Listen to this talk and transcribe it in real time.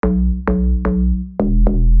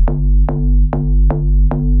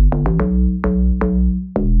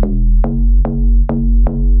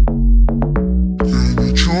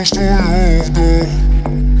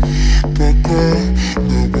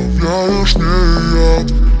ней яд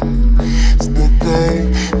в бокал.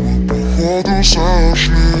 Мы походу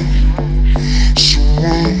сошли с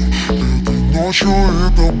ума. Этой ночью и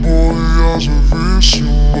тобой я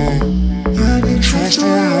зависима. Я не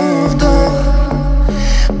чувствую вдох,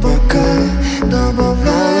 пока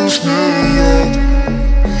добавляю с ней яд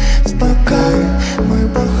в бокал. Мы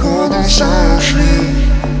походу сошли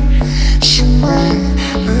с ума.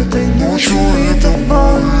 Этой ночью и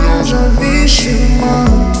тобой я зависима.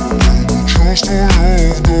 Я не чувствую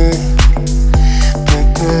вдох,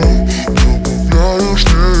 пока добавляю с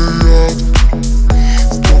ней яд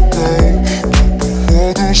в бокал.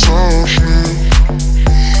 Мы походу сошли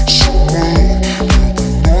с ума. Этой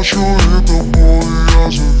ночью и тобой я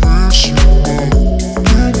зависима.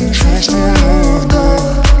 Я не чувствую вдох,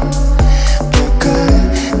 пока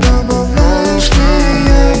добавляю с ней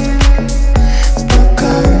яд в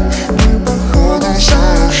бокал. Мы походу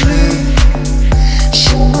сошли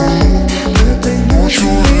с ума. Этой ночью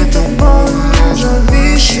и тобой я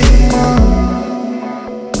зависима.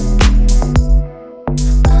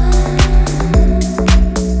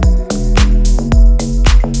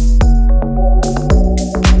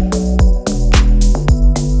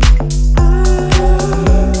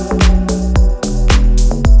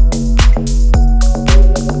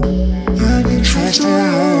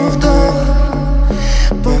 Чувствую вдох,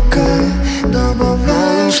 пока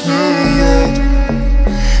добавляю с ней яд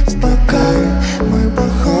в бокал. Мы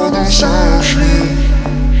походу сошли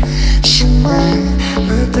с ума.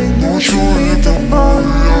 Этой ночью и тобой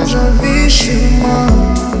я зависима.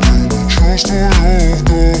 Я не чувствую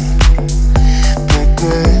вдох,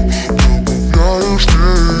 пока добавляю с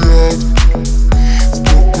ней яд в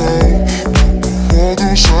бокал. Мы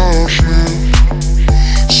походу сошли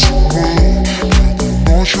с ума.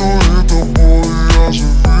 Ночью и тобой я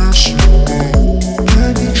зависима. Я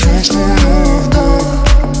не чувствую вдох,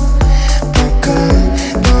 пока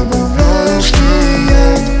добавляю с ней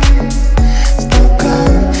яд в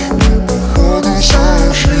бокал. Мы походу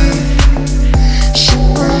сошли с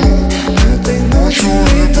ума. Этой ночью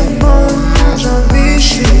и тобой я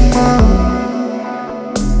зависима.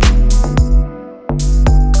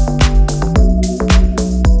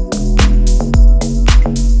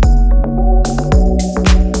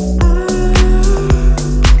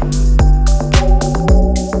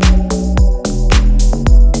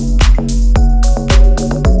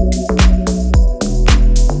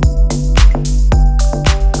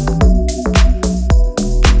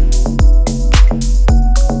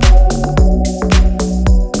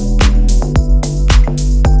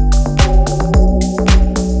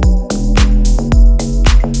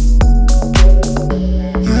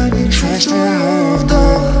 Чувствую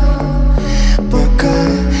вдох, пока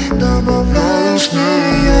добавляю с ней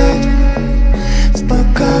яд в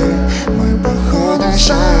бокал. Мы походу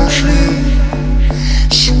сошли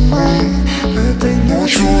с ума. Этой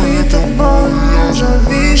ночью и тобой я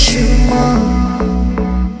зависима.